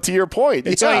by, to your point.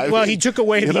 It's he took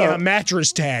away the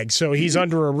mattress tag, so he's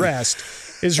under arrest.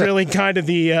 Is really kind of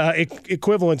the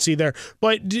equivalency there.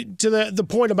 But to the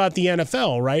point about the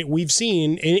NFL, right? We've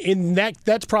seen in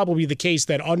that's probably the case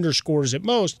that underscores it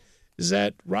most, is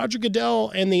that Roger Goodell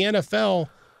and the NFL,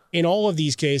 in all of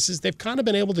these cases, they've kind of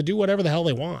been able to do whatever the hell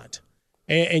they want.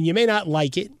 And you may not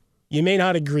like it. You may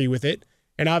not agree with it.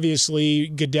 And obviously,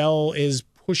 Goodell is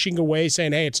pushing away,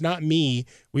 saying, hey, it's not me.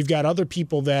 We've got other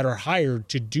people that are hired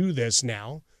to do this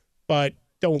now. But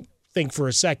don't think for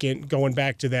a second, going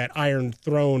back to that Iron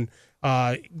Throne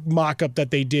mock-up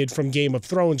that they did from Game of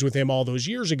Thrones with him all those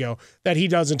years ago, that he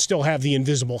doesn't still have the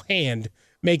invisible hand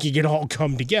making it all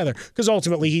come together. Because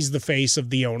ultimately, he's the face of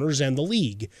the owners and the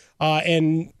league.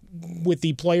 And with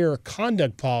the player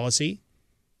conduct policy,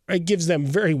 it gives them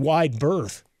very wide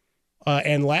berth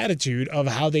and latitude of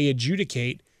how they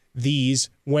adjudicate these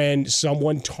when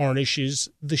someone tarnishes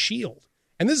the shield.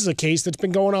 And this is a case that's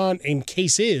been going on in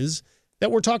cases that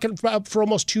we're talking about for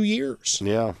almost 2 years.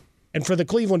 Yeah. And for the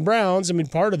Cleveland Browns, I mean,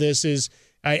 part of this is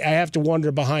I have to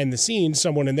wonder behind the scenes,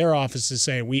 someone in their office is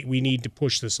saying we need to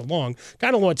push this along.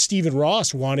 Kind of what Stephen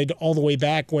Ross wanted all the way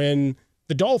back when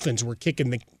the Dolphins were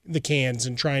kicking the cans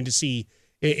and trying to see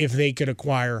if they could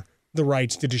acquire the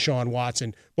rights to Deshaun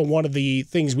Watson. But one of the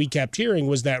things we kept hearing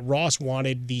was that Ross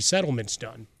wanted the settlements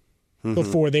done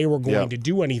before they were going to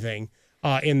do anything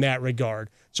in that regard.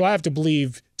 So I have to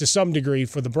believe, to some degree,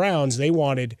 for the Browns, they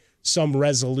wanted some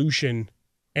resolution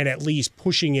and at least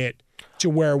pushing it to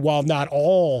where, while not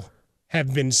all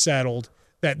have been settled,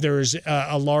 that there's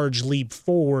a large leap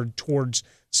forward towards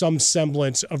some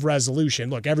semblance of resolution.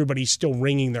 Look, everybody's still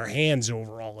wringing their hands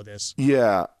over all of this.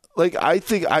 Yeah. I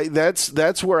think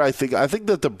that's where I think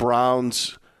that the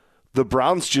Browns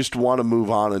just want to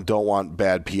move on and don't want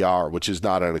bad PR, which is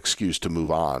not an excuse to move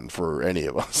on for any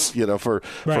of us. For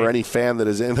any fan that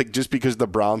is in, just because the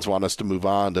Browns want us to move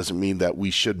on doesn't mean that we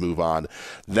should move on.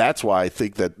 That's why I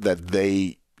think that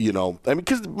they,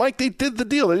 because Mike, they did the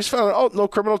deal. They just found out, no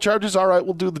criminal charges. All right,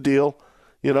 we'll do the deal.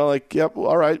 Yep,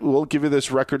 all right, we'll give you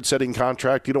this record-setting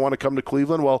contract. You don't want to come to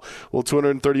Cleveland? Well,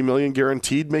 $230 million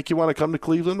guaranteed make you want to come to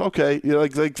Cleveland? Okay, they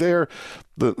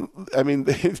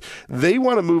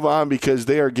want to move on because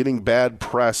they are getting bad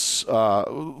press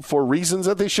for reasons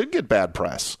that they should get bad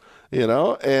press.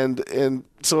 And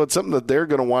so it's something that they're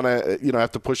going to want to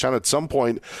have to push on at some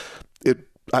point.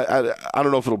 I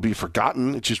don't know if it'll be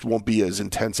forgotten. It just won't be as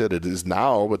intense as it is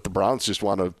now. But the Browns just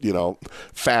want to,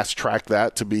 fast track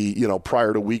that to be,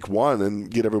 prior to week 1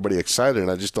 and get everybody excited. And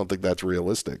I just don't think that's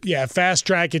realistic. Yeah, fast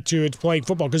track it to it's playing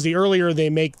football. Because the earlier they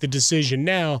make the decision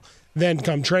now, then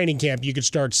come training camp, you could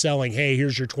start selling, hey,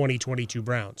 here's your 2022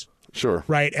 Browns. Sure.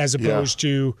 Right? As opposed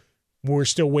to we're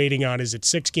still waiting on, is it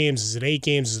 6 games? Is it 8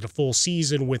 games? Is it a full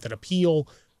season with an appeal?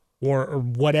 Or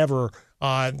whatever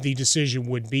the decision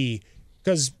would be.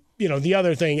 Because, the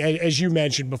other thing, as you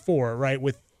mentioned before, right,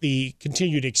 with the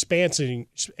continued expansion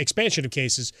of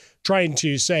cases, trying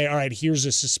to say, all right, here's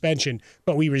a suspension,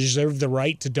 but we reserve the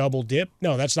right to double dip.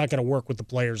 No, that's not going to work with the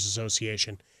Players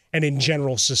Association and in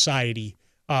general society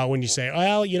when you say,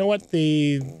 well, you know what,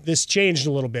 this changed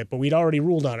a little bit, but we'd already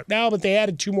ruled on it. No, but they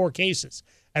added 2 more cases.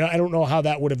 And I don't know how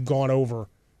that would have gone over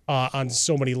on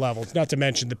so many levels, not to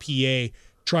mention the PA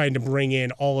trying to bring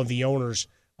in all of the owners'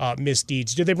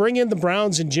 misdeeds. Did they bring in the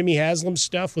Browns and Jimmy Haslam's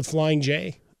stuff with Flying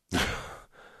J?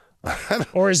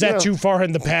 Or is that too far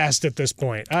in the past at this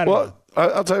point? I don't know.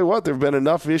 I'll tell you what, there have been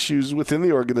enough issues within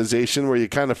the organization where you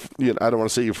kind of, I don't want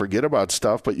to say you forget about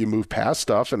stuff, but you move past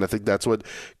stuff, and I think that's what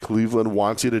Cleveland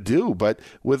wants you to do. But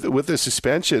with the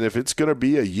suspension, if it's going to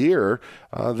be a year,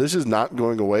 this is not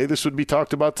going away. This would be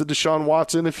talked about to Deshaun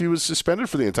Watson if he was suspended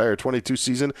for the entire 22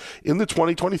 season in the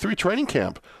 2023 training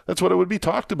camp. That's what it would be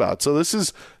talked about. So this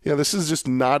is just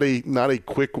not a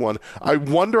quick one. I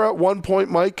wonder at one point,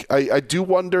 Mike, I do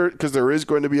wonder, because there is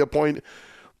going to be a point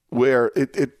where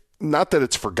it not that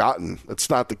it's forgotten. It's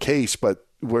not the case, but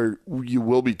where you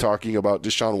will be talking about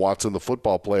Deshaun Watson, the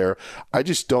football player. I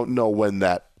just don't know when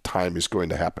that time is going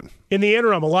to happen. In the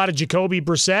interim, a lot of Jacoby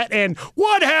Brissett. And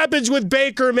what happens with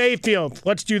Baker Mayfield?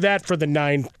 Let's do that for the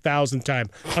 9,000th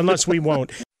time, unless we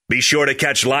won't. Be sure to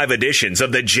catch live editions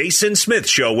of The Jason Smith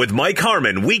Show with Mike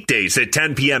Harmon weekdays at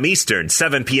 10 p.m. Eastern,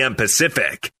 7 p.m.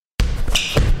 Pacific.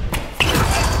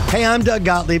 Hey, I'm Doug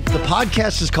Gottlieb. The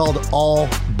podcast is called All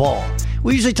Ball.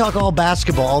 We usually talk all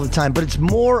basketball all the time, but it's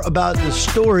more about the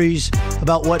stories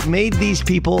about what made these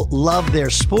people love their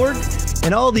sport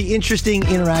and all the interesting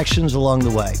interactions along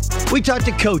the way. We talk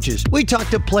to coaches. We talk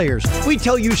to players. We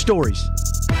tell you stories.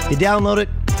 You download it.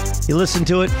 You listen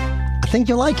to it. I think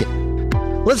you'll like it.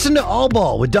 Listen to All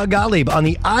Ball with Doug Gottlieb on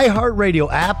the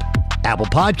iHeartRadio app, Apple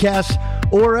Podcasts,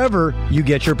 or wherever you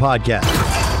get your podcasts.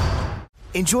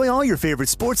 Enjoy all your favorite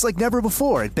sports like never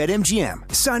before at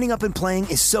BetMGM. Signing up and playing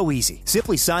is so easy.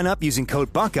 Simply sign up using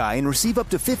code Buckeye and receive up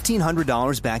to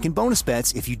 $1,500 back in bonus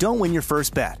bets if you don't win your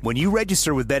first bet. When you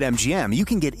register with BetMGM, you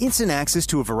can get instant access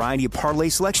to a variety of parlay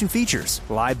selection features,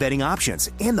 live betting options,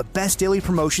 and the best daily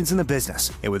promotions in the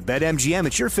business. And with BetMGM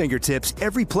at your fingertips,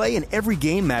 every play and every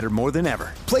game matter more than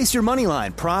ever. Place your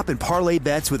moneyline, prop, and parlay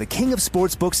bets with the king of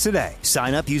sportsbooks today.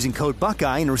 Sign up using code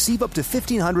Buckeye and receive up to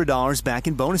 $1,500 back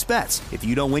in bonus bets if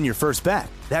you don't win your first bet.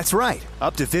 That's right,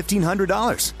 up to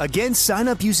 $1,500. Again, sign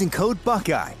up using code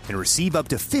Buckeye and receive up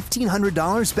to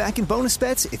 $1,500 back in bonus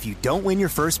bets if you don't win your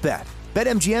first bet.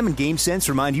 BetMGM and GameSense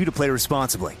remind you to play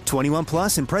responsibly. 21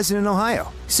 plus and present in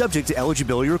Ohio. Subject to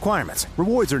eligibility requirements.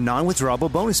 Rewards are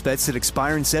non-withdrawable bonus bets that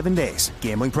expire in 7 days.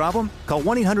 Gambling problem? Call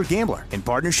 1-800-GAMBLER in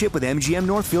partnership with MGM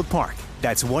Northfield Park.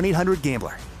 That's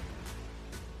 1-800-GAMBLER.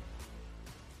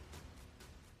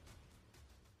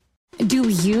 Do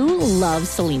you love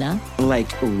Selena?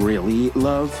 Like, really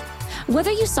love?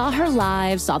 Whether you saw her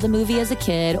live, saw the movie as a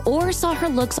kid, or saw her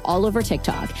looks all over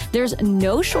TikTok, there's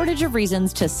no shortage of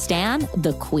reasons to stan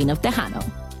the Queen of Tejano.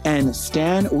 And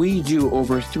Stan, we do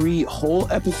over 3 whole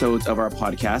episodes of our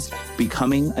podcast,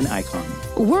 Becoming an Icon.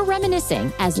 We're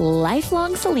reminiscing as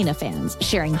lifelong Selena fans,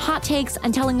 sharing hot takes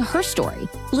and telling her story.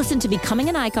 Listen to Becoming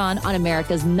an Icon on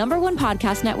America's #1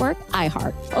 podcast network,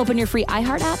 iHeart. Open your free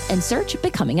iHeart app and search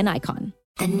Becoming an Icon.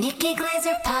 The Nikki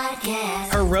Glaser Podcast.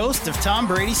 Her roast of Tom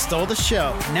Brady stole the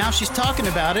show. Now she's talking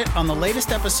about it on the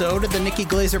latest episode of the Nikki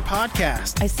Glaser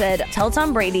Podcast. I said, tell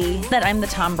Tom Brady that I'm the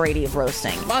Tom Brady of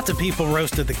roasting. Lots of people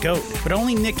roasted the GOAT, but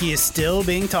only Nikki is still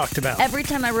being talked about. Every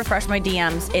time I refresh my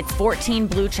DMs, it's 14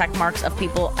 blue check marks of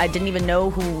people I didn't even know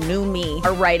who knew me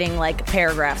are writing like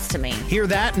paragraphs to me. Hear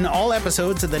that in all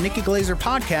episodes of the Nikki Glaser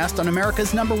Podcast on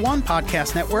America's #1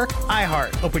 podcast network,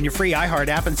 iHeart. Open your free iHeart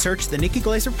app and search the Nikki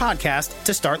Glaser Podcast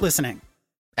to start listening.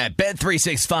 At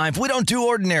Bet365, we don't do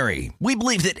ordinary. We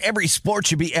believe that every sport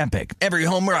should be epic. Every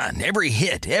home run, every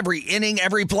hit, every inning,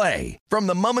 every play. From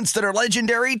the moments that are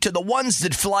legendary to the ones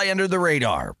that fly under the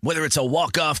radar. Whether it's a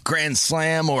walk-off grand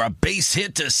slam or a base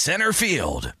hit to center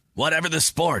field. Whatever the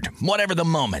sport, whatever the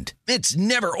moment. It's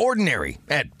never ordinary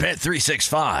at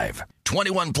Bet365.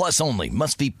 21 plus only.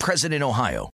 Must be present in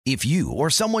Ohio. If you or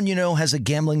someone you know has a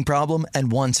gambling problem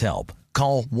and wants help,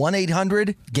 call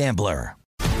 1-800-GAMBLER.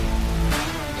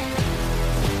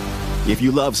 If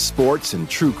you love sports and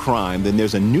true crime, then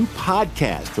there's a new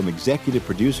podcast from executive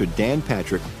producer Dan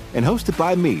Patrick and hosted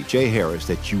by me, Jay Harris,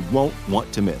 that you won't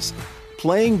want to miss.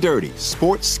 Playing Dirty: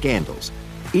 Sports Scandals.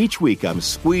 Each week, I'm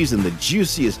squeezing the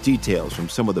juiciest details from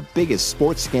some of the biggest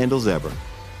sports scandals ever.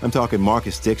 I'm talking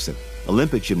Marcus Dixon,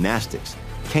 Olympic gymnastics,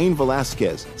 Cain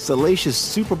Velasquez, salacious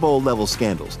Super Bowl-level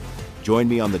scandals. Join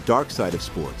me on the dark side of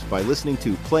sports by listening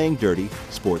to Playing Dirty: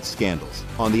 Sports Scandals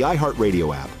on the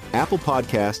iHeartRadio app, Apple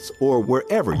Podcasts, or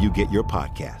wherever you get your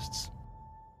podcasts.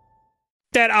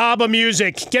 That ABBA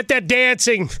music, get that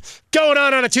dancing going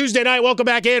on a Tuesday night. Welcome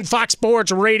back in Fox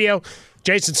Sports Radio.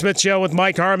 Jason Smith Show with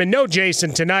Mike Harmon. No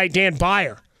Jason tonight. Dan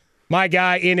Beyer, my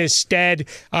guy, in his stead.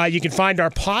 You can find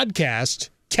our podcast,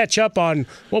 catch up on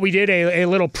what we did, a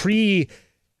little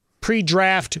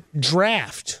pre-draft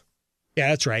draft. Yeah,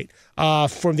 that's right.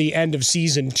 From the end of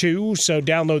season 2. So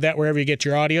download that wherever you get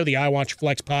your audio. The I Want Your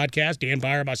Flex podcast. Dan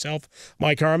Beyer, myself,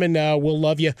 Mike Harmon. We'll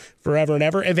love you forever and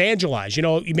ever. Evangelize. You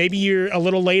know, maybe you're a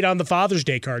little late on the Father's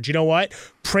Day card. You know what?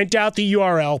 Print out the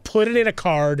URL, put it in a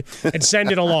card, and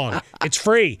send it along. It's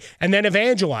free. And then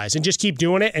evangelize and just keep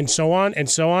doing it, and so on and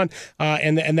so on.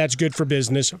 And that's good for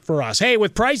business for us. Hey,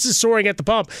 with prices soaring at the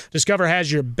pump, Discover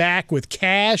has your back with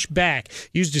cash back.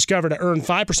 Use Discover to earn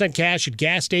 5% cash at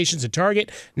gas stations at Target.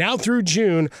 Now through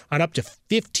June on up to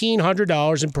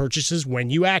 $1,500 in purchases when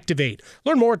you activate.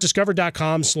 Learn more at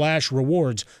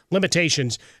discover.com/rewards.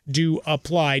 Limitations do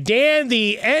apply. Dan,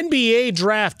 the NBA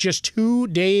draft just 2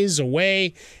 days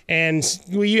away, and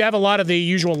you have a lot of the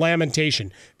usual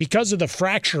lamentation because of the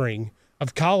fracturing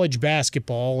of college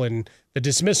basketball and the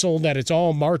dismissal that it's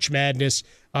all March Madness.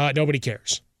 Nobody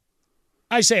cares.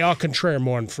 I say au contraire,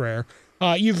 mon frere.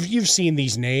 You've seen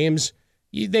these names.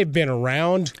 They've been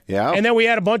around. Yeah. And then we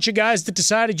had a bunch of guys that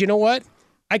decided, you know what?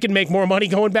 I can make more money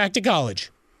going back to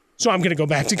college. So I'm going to go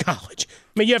back to college.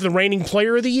 I mean, you have the reigning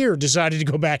player of the year decided to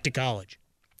go back to college.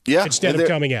 Yeah. Instead of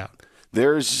coming out.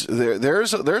 there's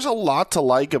a lot to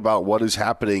like about what is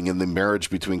happening in the marriage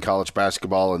between college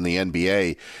basketball and the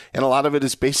NBA, and a lot of it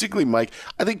is basically, Mike,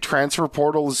 I think transfer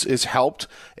portals is helped,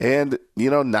 and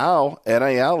now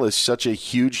NIL is such a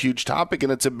huge topic,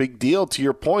 and it's a big deal. To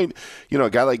your point, a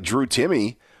guy like Drew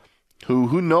Timme,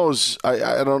 who knows?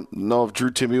 I don't know if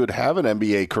Drew Timme would have an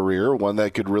NBA career, one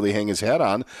that could really hang his head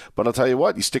on. But I'll tell you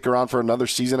what, you stick around for another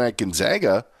season at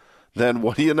Gonzaga, then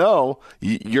what do you know?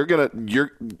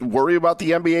 You're worry about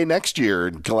the NBA next year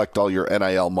and collect all your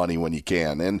NIL money when you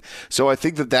can. And so I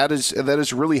think that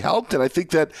has really helped. And I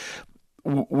think that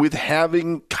with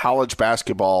having college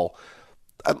basketball,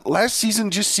 last season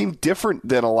just seemed different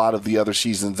than a lot of the other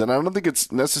seasons. And I don't think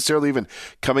it's necessarily even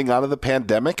coming out of the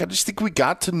pandemic. I just think we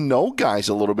got to know guys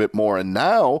a little bit more. And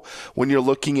now when you're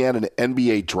looking at an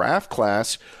NBA draft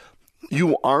class,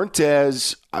 you aren't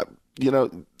as,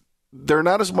 they're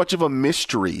not as much of a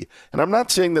mystery. And I'm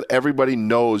not saying that everybody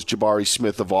knows Jabari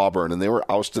Smith of Auburn, and they were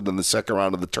ousted in the second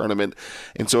round of the tournament.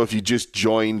 And so if you just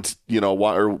joined,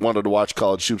 or wanted to watch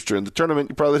college hoops during the tournament,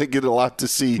 you probably didn't get a lot to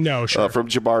see from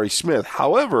Jabari Smith.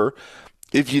 However,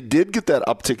 if you did get that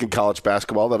uptick in college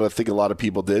basketball that I think a lot of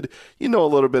people did, you know a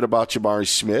little bit about Jabari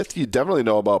Smith. You definitely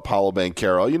know about Paolo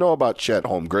Banchero. You know about Chet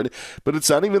Holmgren. But it's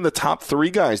not even the top three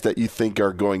guys that you think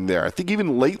are going there. I think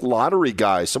even late lottery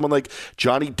guys, someone like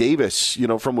Johnny Davis,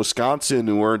 from Wisconsin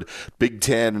who earned Big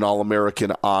Ten and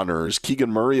All-American honors.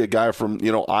 Keegan Murray, a guy from,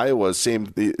 Iowa, same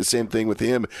thing with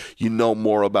him. You know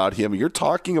more about him. You're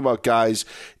talking about guys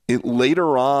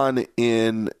later on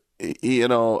in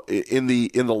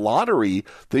the lottery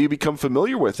that you become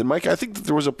familiar with. And Mike, I think that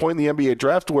there was a point in the NBA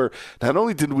draft where not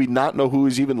only did we not know who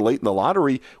was even late in the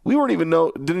lottery, we didn't even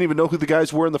know who the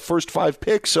guys were in the first 5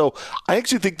 picks. So I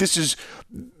actually think this is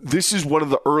one of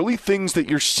the early things that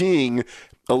you're seeing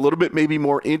a little bit maybe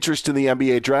more interest in the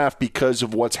NBA draft because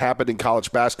of what's happened in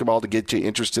college basketball to get you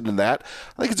interested in that.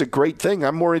 I think it's a great thing.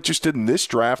 I'm more interested in this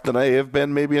draft than I have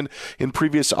been maybe in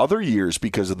previous other years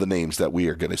because of the names that we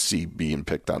are going to see being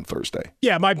picked on Thursday.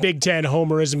 Yeah, my Big Ten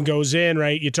homerism goes in,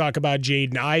 right? You talk about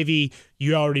Jaden Ivey.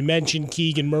 You already mentioned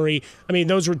Keegan Murray. I mean,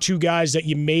 those were two guys that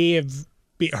you may have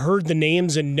heard the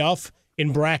names enough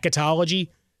in bracketology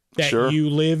that you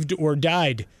lived or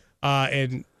died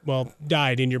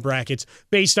died in your brackets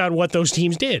based on what those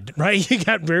teams did, right? You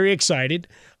got very excited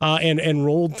and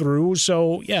rolled through.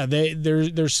 So, yeah,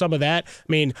 there's some of that. I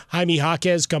mean, Jaime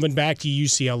Jaquez coming back to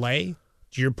UCLA.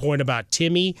 To your point about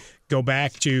Timme, go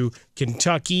back to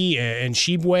Kentucky and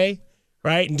Shibwe,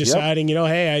 right? And deciding,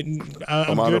 hey,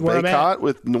 I'm good where I'm at.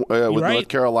 with North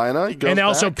Carolina. He goes and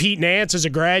also back. Pete Nance as a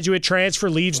graduate transfer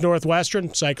leaves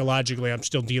Northwestern. Psychologically, I'm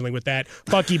still dealing with that.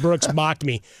 Bucky Brooks mocked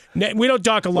me. We don't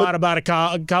talk a lot about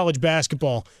college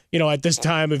basketball, at this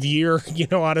time of year,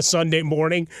 on a Sunday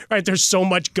morning, right? There's so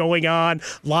much going on,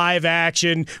 live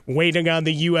action, waiting on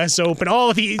the U.S. Open, all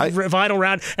of the final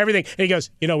round, everything. And he goes,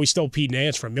 we stole Pete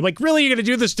Nance from you. Like, really, you're going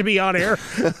to do this to me on air?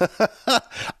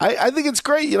 I think it's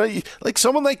great. Like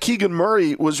someone like Keegan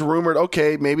Murray was rumored,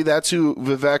 okay, maybe that's who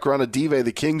Vivek Ranadive,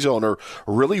 the Kings owner,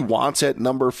 really wants at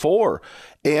number 4.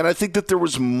 And I think that there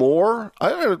was more. I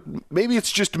don't know, maybe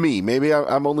it's just me. Maybe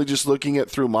I'm only just looking at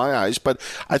through my eyes. But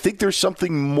I think there's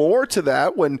something more to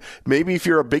that when maybe if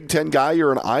you're a Big Ten guy,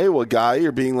 you're an Iowa guy,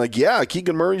 you're being like, yeah,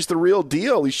 Keegan Murray's the real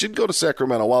deal. He should go to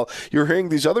Sacramento. While you're hearing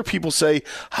these other people say,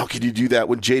 how could you do that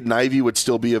when Jaden Ivey would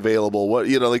still be available? What?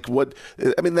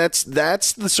 I mean, that's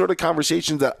the sort of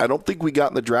conversations that I don't think we got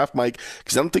in the draft, Mike,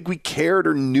 because I don't think we cared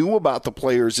or knew about the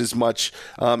players as much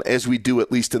as we do,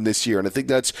 at least in this year. And I think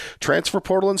that's transfer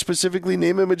portal and specifically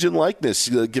name, image, and likeness,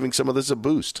 giving some of this a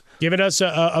boost. Giving us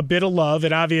a bit of love,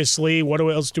 and obviously, what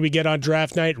else do we get on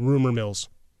draft night? Rumor mills,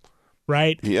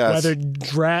 right? Yes. Whether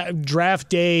draft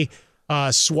day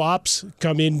swaps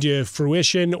come into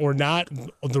fruition or not,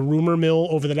 the rumor mill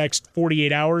over the next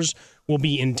 48 hours will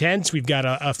be intense. We've got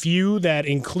a few that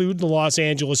include the Los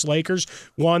Angeles Lakers.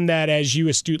 One that, as you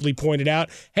astutely pointed out,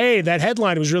 hey, that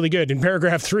headline was really good. In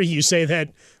paragraph 3, you say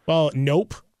that, well,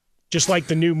 nope. Just like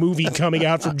the new movie coming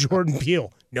out from Jordan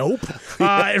Peele. Nope.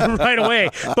 Right away.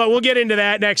 But we'll get into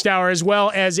that next hour, as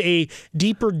well as a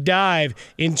deeper dive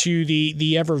into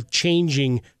the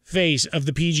ever-changing face of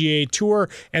the PGA Tour,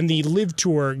 and the Live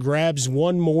Tour grabs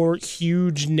one more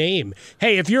huge name.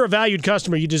 Hey, if you're a valued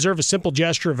customer, you deserve a simple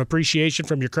gesture of appreciation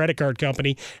from your credit card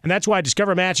company, and that's why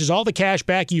Discover matches all the cash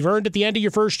back you've earned at the end of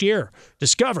your first year.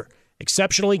 Discover.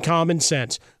 Exceptionally common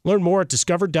sense. Learn more at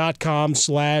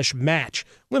discover.com/match.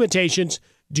 Limitations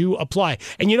do apply.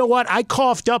 And you know what? I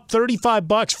coughed up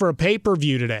 $35 for a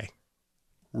pay-per-view today.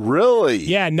 Really?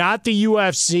 Yeah, not the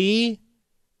UFC,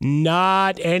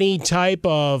 not any type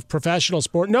of professional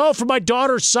sport. No, for my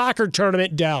daughter's soccer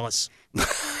tournament in Dallas.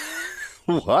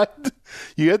 What?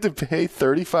 You had to pay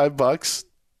 $35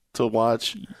 to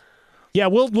watch? Yeah,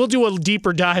 we'll do a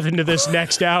deeper dive into this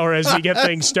next hour as we get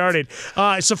things started.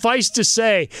 Suffice to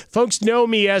say, folks know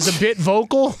me as a bit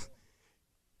vocal.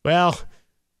 Well,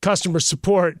 customer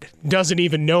support doesn't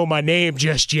even know my name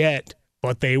just yet,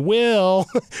 but they will.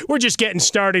 We're just getting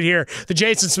started here. The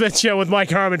Jason Smith Show with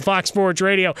Mike Harmon, Fox Sports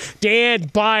Radio. Dan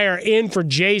Beyer in for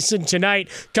Jason tonight.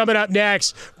 Coming up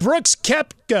next, Brooks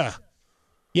Koepka.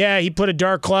 Yeah, he put a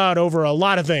dark cloud over a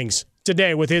lot of things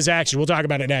today with his action. We'll talk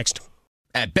about it next.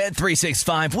 At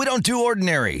Bet365, we don't do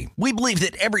ordinary. We believe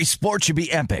that every sport should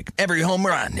be epic. Every home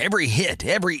run, every hit,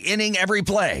 every inning, every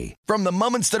play. From the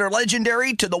moments that are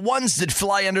legendary to the ones that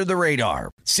fly under the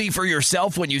radar. See for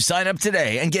yourself when you sign up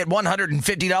today and get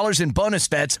 $150 in bonus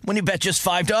bets when you bet just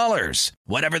 $5.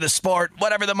 Whatever the sport,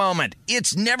 whatever the moment,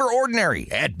 it's never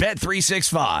ordinary at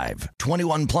Bet365.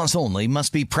 21 plus only.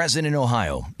 Must be present in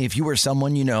Ohio. If you or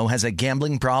someone you know has a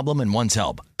gambling problem and wants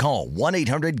help, call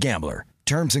 1-800-GAMBLER.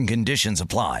 Terms and conditions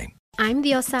apply. I'm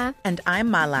Diosa. And I'm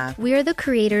Mala. We are the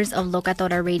creators of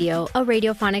Locatora Radio, a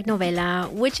radiophonic novela,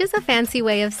 which is a fancy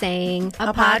way of saying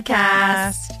a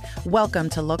podcast. Welcome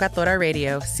to Locatora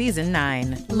Radio, Season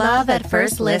 9. Love at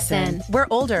first listen. We're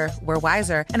older, we're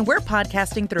wiser, and we're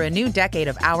podcasting through a new decade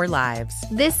of our lives.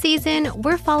 This season,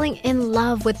 we're falling in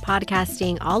love with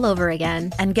podcasting all over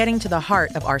again. And getting to the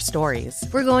heart of our stories.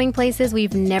 We're going places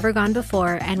we've never gone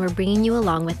before, and we're bringing you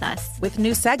along with us. With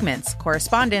new segments,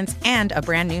 correspondence, and a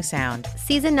brand new sound.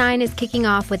 Season 9 is kicking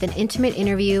off with an intimate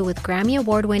interview with Grammy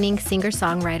Award-winning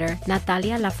singer-songwriter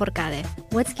Natalia Lafourcade.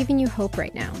 What's giving you hope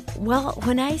right now? Well,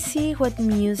 when I see what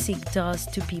music does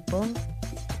to people,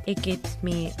 it gives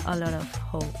me a lot of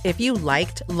hope. If you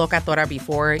liked Locatora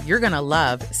before, you're going to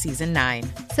love Season 9.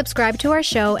 Subscribe to our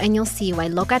show and you'll see why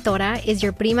Locatora is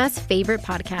your prima's favorite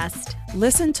podcast.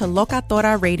 Listen to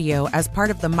Locatora Radio as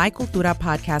part of the My Cultura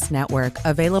Podcast Network,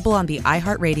 available on the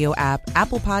iHeartRadio app,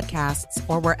 Apple Podcasts,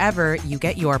 or wherever you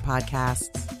get your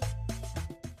podcasts.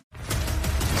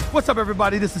 What's up,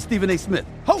 everybody? This is Stephen A. Smith,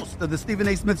 host of the Stephen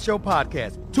A. Smith Show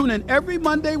podcast. Tune in every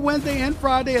Monday, Wednesday, and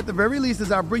Friday at the very least as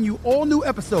I bring you all new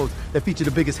episodes that feature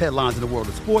the biggest headlines in the world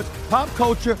of sports, pop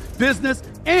culture, business,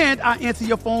 and I answer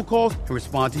your phone calls and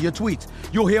respond to your tweets.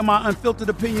 You'll hear my unfiltered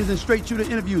opinions and straight-shooter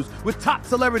interviews with top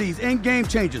celebrities and game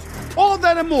changers. All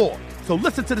that and more. So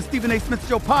listen to the Stephen A. Smith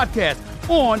Show podcast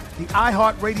on the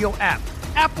iHeartRadio app,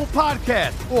 Apple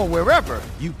Podcasts, or wherever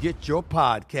you get your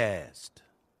podcast.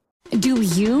 Do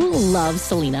you love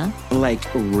Selena? Like,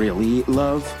 really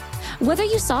love? Whether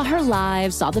you saw her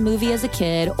live, saw the movie as a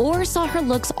kid, or saw her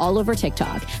looks all over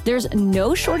TikTok, there's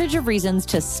no shortage of reasons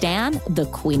to stan the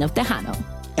Queen of Tejano.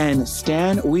 And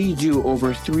Stan, we do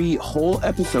over 3 whole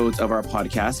episodes of our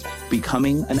podcast,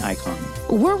 Becoming an Icon.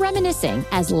 We're reminiscing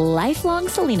as lifelong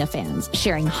Selena fans,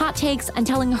 sharing hot takes and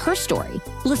telling her story.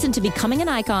 Listen to Becoming an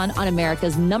Icon on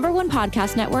America's #1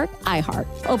 podcast network, iHeart.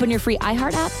 Open your free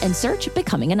iHeart app and search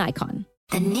Becoming an Icon.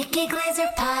 The Nikki Glaser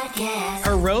Podcast.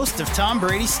 Her roast of Tom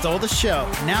Brady stole the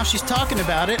show. Now she's talking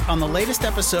about it on the latest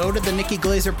episode of the Nikki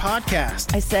Glaser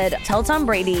Podcast. I said, tell Tom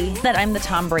Brady that I'm the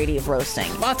Tom Brady of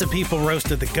roasting. Lots of people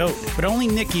roasted the GOAT, but only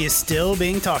Nikki is still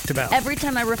being talked about. Every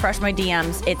time I refresh my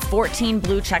DMs, it's 14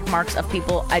 blue check marks of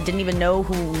people I didn't even know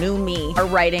who knew me are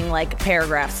writing like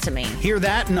paragraphs to me. Hear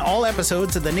that in all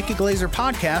episodes of the Nikki Glaser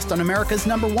Podcast on America's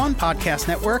 #1 podcast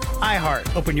network,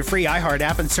 iHeart. Open your free iHeart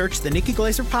app and search the Nikki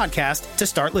Glaser Podcast to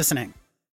start listening.